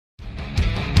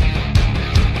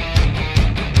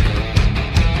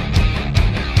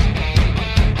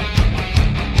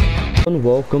everyone,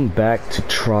 welcome back to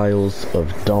Trials of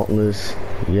Dauntless.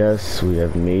 Yes, we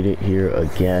have made it here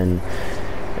again,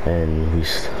 and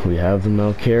we have the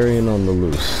Malkarion on the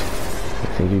loose. I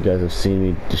think you guys have seen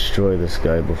me destroy this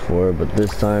guy before, but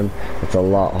this time it's a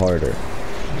lot harder.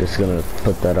 Just gonna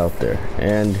put that out there,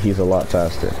 and he's a lot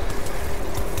faster.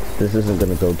 This isn't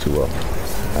gonna go too well.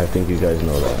 I think you guys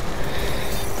know that.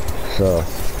 So,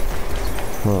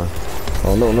 oh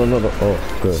no. Oh,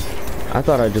 good. I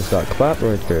thought I just got clapped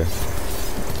right there.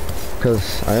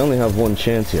 Because I only have one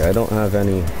chance here. I don't have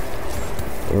any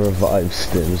revive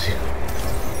stims.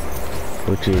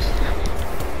 Which is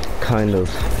kind of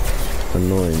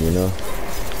annoying, you know?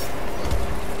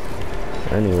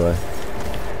 Anyway.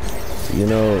 You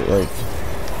know, like,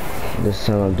 this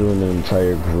time I'm doing an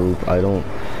entire group. I won't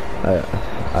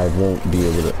be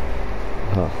able to...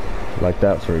 like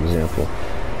that, for example.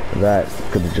 That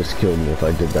could have just killed me if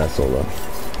I did that solo.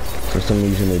 For some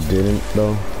reason it didn't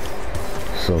though,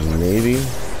 so maybe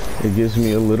it gives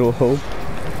me a little hope.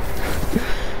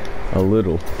 A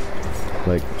little,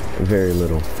 like very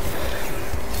little,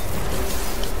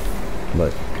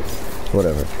 but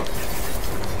whatever.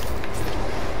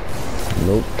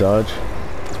 Nope, dodge.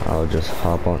 I'll just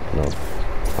hop on. No,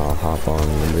 I'll hop on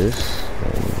this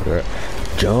and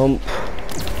jump,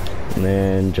 and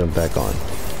then jump back on.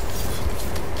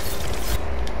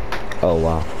 Oh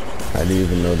wow. I didn't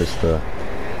even notice the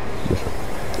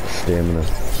stamina.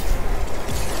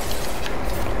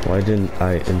 Why didn't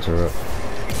I interrupt?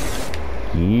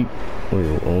 Yeet.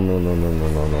 Wait, oh no.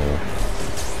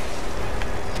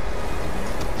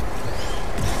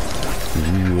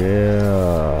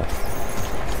 Yeah.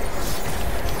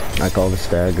 I call the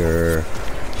stagger.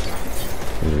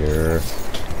 Here.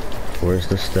 Where's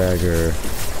the stagger?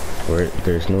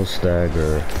 There's no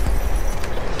stagger.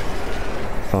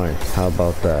 Fine, how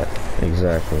about that?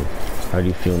 Exactly. How do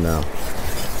you feel now?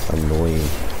 Annoying.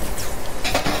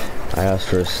 I asked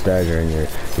for a stagger and you're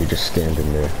just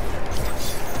standing there.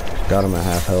 Got him at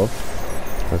half health.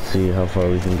 Let's see how far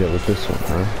we can get with this one,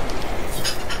 huh?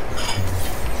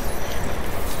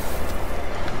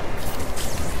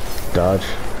 Dodge.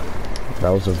 That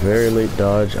was a very late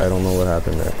dodge. I don't know what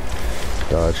happened there.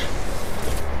 Dodge.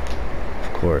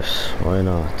 Of course. Why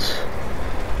not?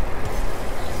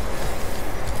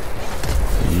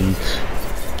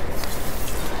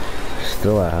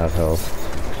 Still at half health.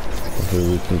 Hopefully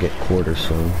we can get quarters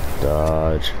soon.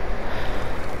 Dodge.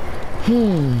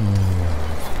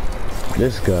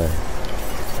 This guy.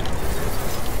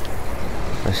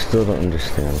 I still don't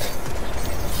understand.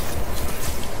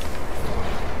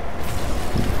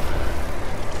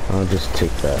 I'll just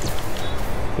take that.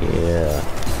 Yeah.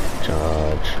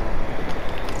 Dodge.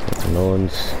 No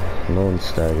one's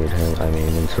staggered him. I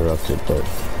mean interrupted, but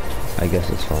I guess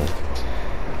it's fine.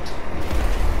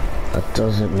 That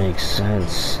doesn't make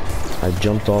sense. I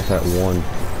jumped off at 1.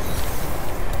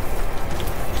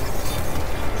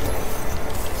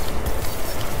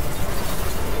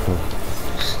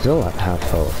 Still at half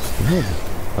health. Man.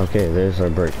 Okay, there's our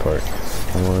break part.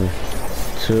 1,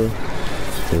 2,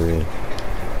 3.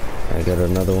 I got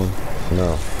another one?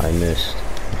 No, I missed.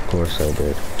 Of course I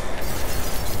did.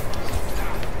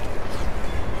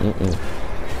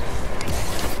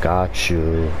 Got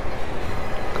you.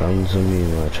 Come to me,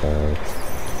 my child.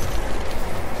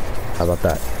 How about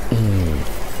that?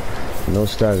 No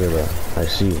stagger though. I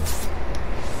see you.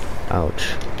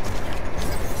 Ouch.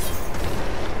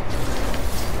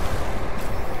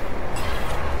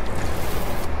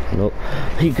 Nope.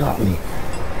 He got me.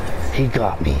 He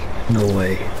got me. No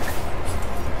way.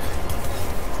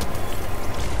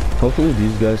 Hopefully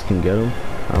these guys can get him.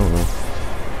 I don't know.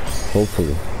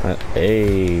 Hopefully.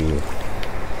 Hey.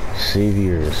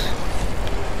 Saviors.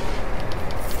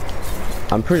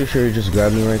 I'm pretty sure he just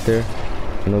grabbed me right there.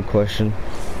 No question.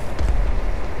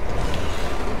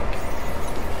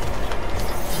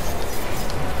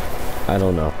 I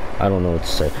don't know. I don't know what to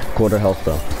say. Quarter health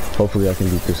though. Hopefully I can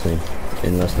beat this thing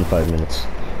in less than 5 minutes.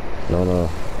 No.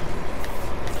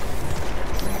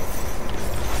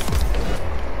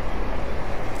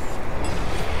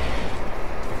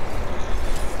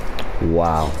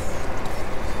 Wow.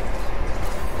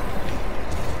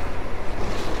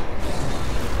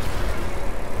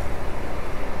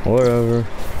 Whatever.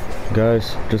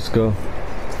 Guys, just go.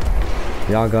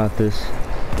 Y'all got this.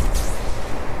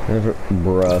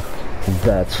 Bruh.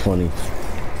 That's funny.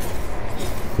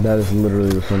 That is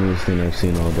literally the funniest thing I've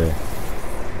seen all day.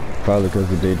 Probably because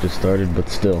the day just started, but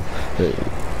still.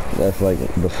 That's like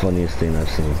the funniest thing I've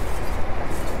seen.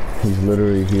 He's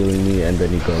literally healing me and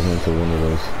then he goes into one of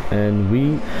those. And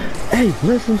hey,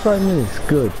 less than 5 minutes.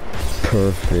 Good.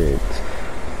 Perfect.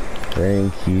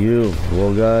 Thank you.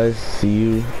 Well, guys, see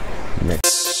you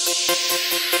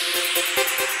next.